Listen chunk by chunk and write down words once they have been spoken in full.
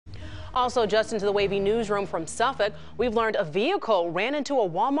Also, just into the WAVY newsroom from Suffolk, we've learned a vehicle ran into a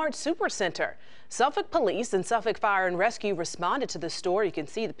Walmart supercenter. Suffolk police and Suffolk Fire and Rescue responded to the story. You can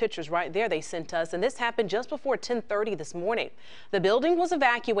see the pictures right there they sent us, and this happened just before 10:30 this morning. The building was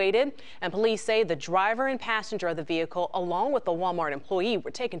evacuated, and police say the driver and passenger of the vehicle, along with the Walmart employee,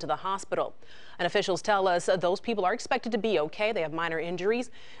 were taken to the hospital. And officials tell us those people are expected to be okay. They have minor injuries.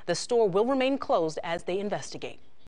 The store will remain closed as they investigate.